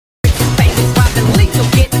you'll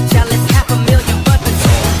get jealous. 500,000 but the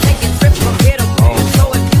two taking trips from here to home. So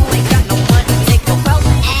if you ain't got no money, take your wealth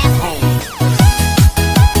ass home.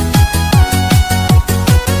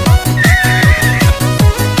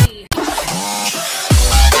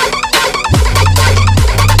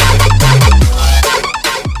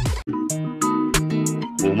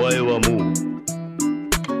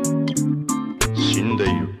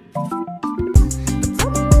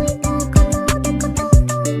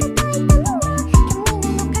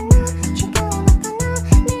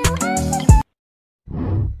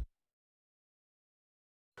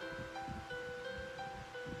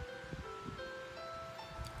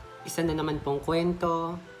 Isa na naman pong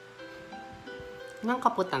kwento ng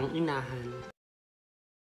kaputang inahan.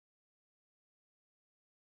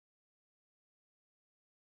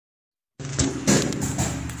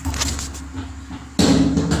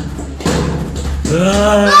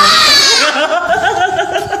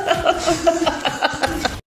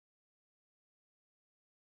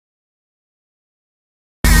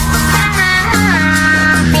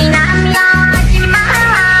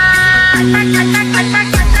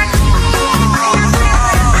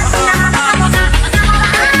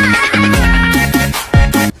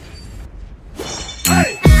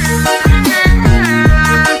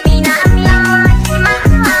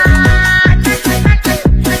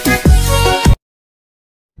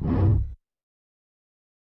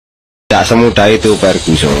 Tidak semudah itu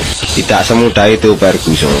Ferguson, tidak semudah itu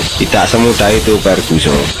Ferguson, tidak semudah itu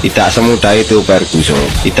Ferguson, tidak semudah itu Ferguson,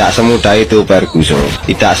 tidak semudah itu Ferguson,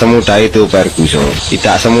 tidak semudah itu Ferguson,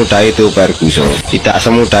 tidak semudah itu Ferguson, tidak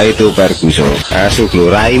semudah itu Ferguson. Masuk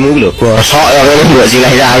lo raimu lo, bosok ya kalau buat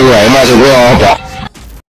silah aku, masuk lo apa?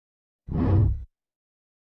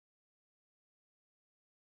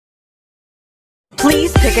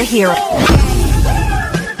 Please pick a hero.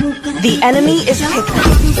 The enemy is picking.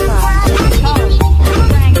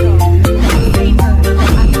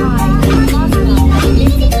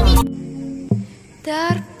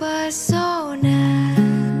 Terpesona.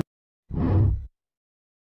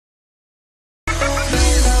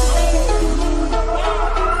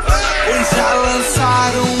 Eles já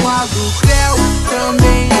lançaram aluguel,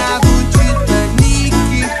 também a do Titanic.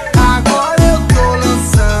 Agora eu tô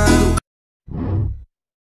lançando.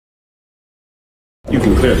 You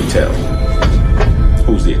can clearly tell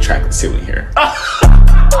who's the attractive ceiling here.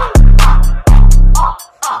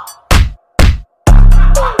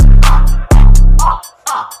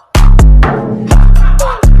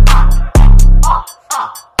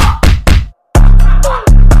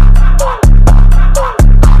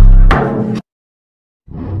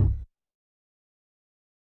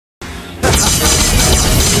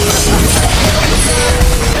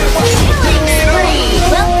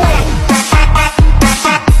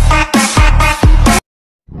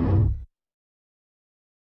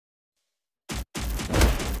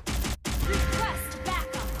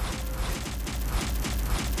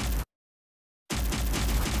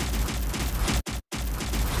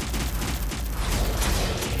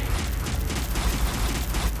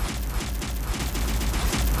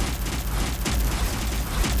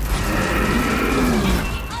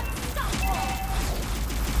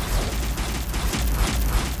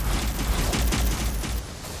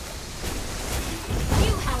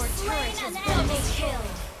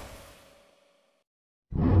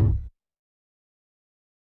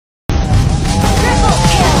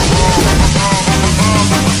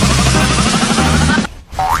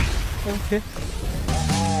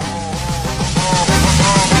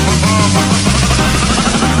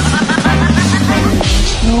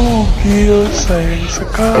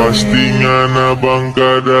 Pastinya na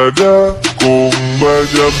bangka dada kung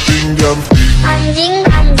jumping. Anjing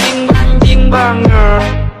banget.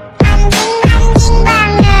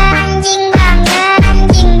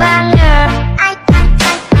 Anjing banget.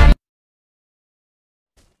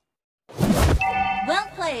 Well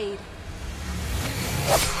played.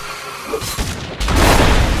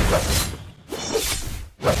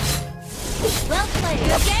 Well played.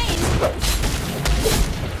 Good game.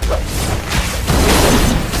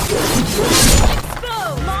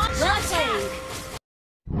 Boom! Launch attack!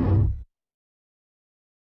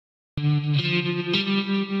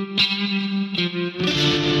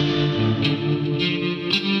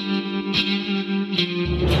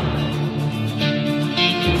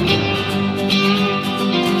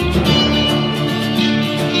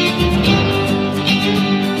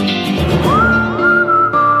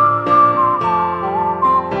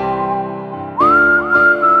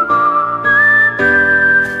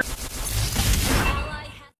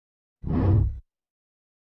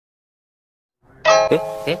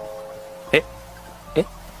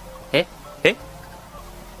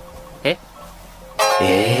 An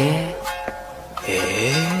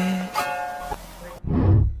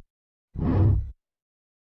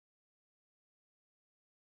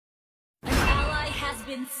ally has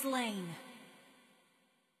been slain.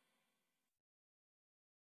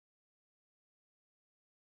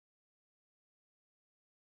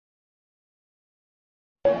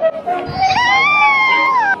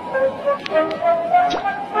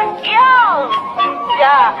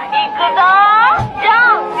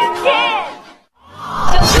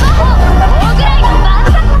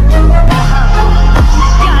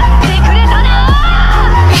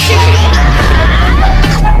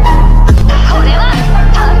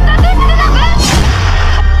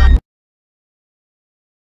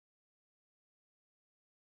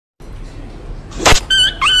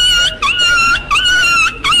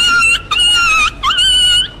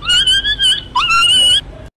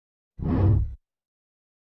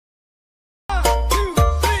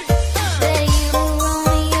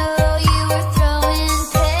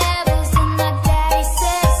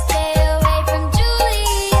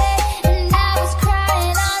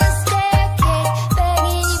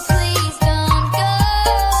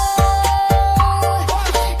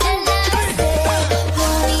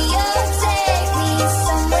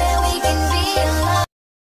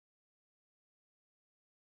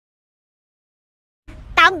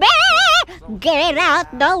 Get out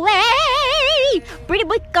the way. Pretty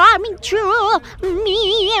boy coming true.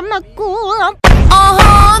 Me and my cool.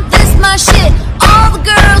 This my shit. All the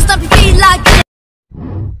girls stop your feet like this.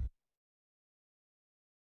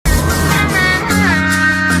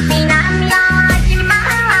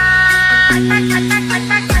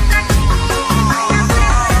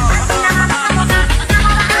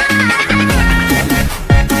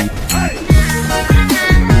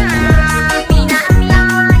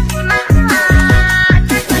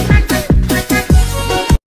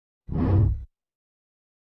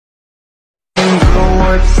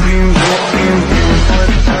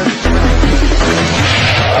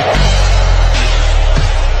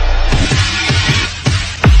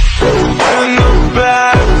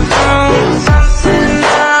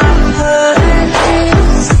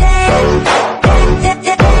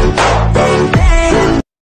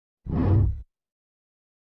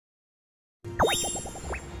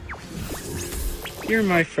 You're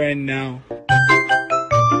my friend now.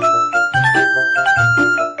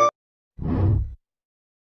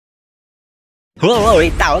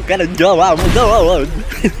 Ôi, tao cái đừng vô vào đâu.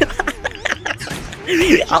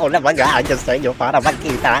 Ông nó vẫn gà cho sử dụng phở bắt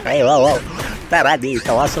guitar cái ô. Ta đã đi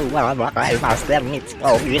tao su mà cái mà xem nhịp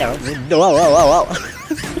ô như nào. Đồ.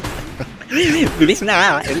 Biết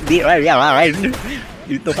nào, đi rồi.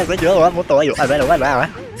 Tôi phải vô một tôiอยู่อะไรวะ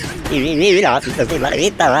นี่ล่ะสิสิละอี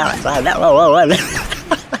ตาซะแล้ว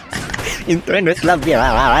อินเทอร์เน็ตละเบียซะ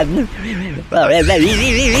แล้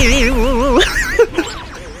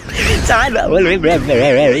ว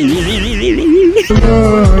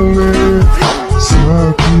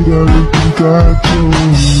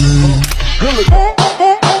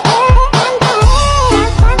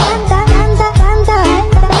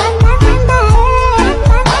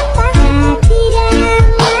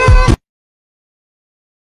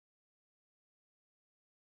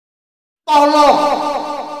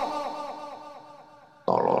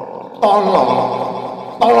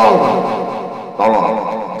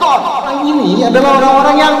Orang ini adalah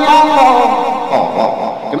orang-orang yang tolol.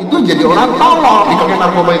 Itu jadi orang tolol. Dipakai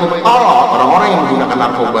narkoba itu tolol. Orang-orang yang menggunakan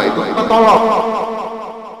narkoba itu tolol.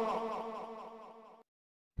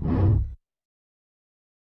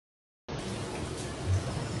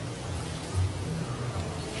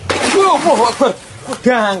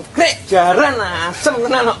 Jangkrik jaran asem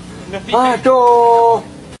tenan kok. Aduh.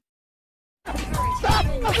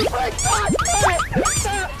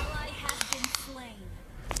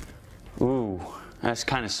 Ooh, that's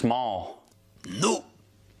kind of small. No,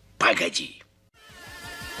 Pagaji.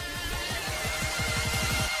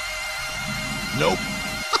 Nope.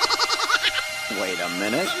 Wait a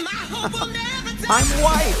minute. I'm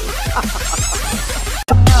white.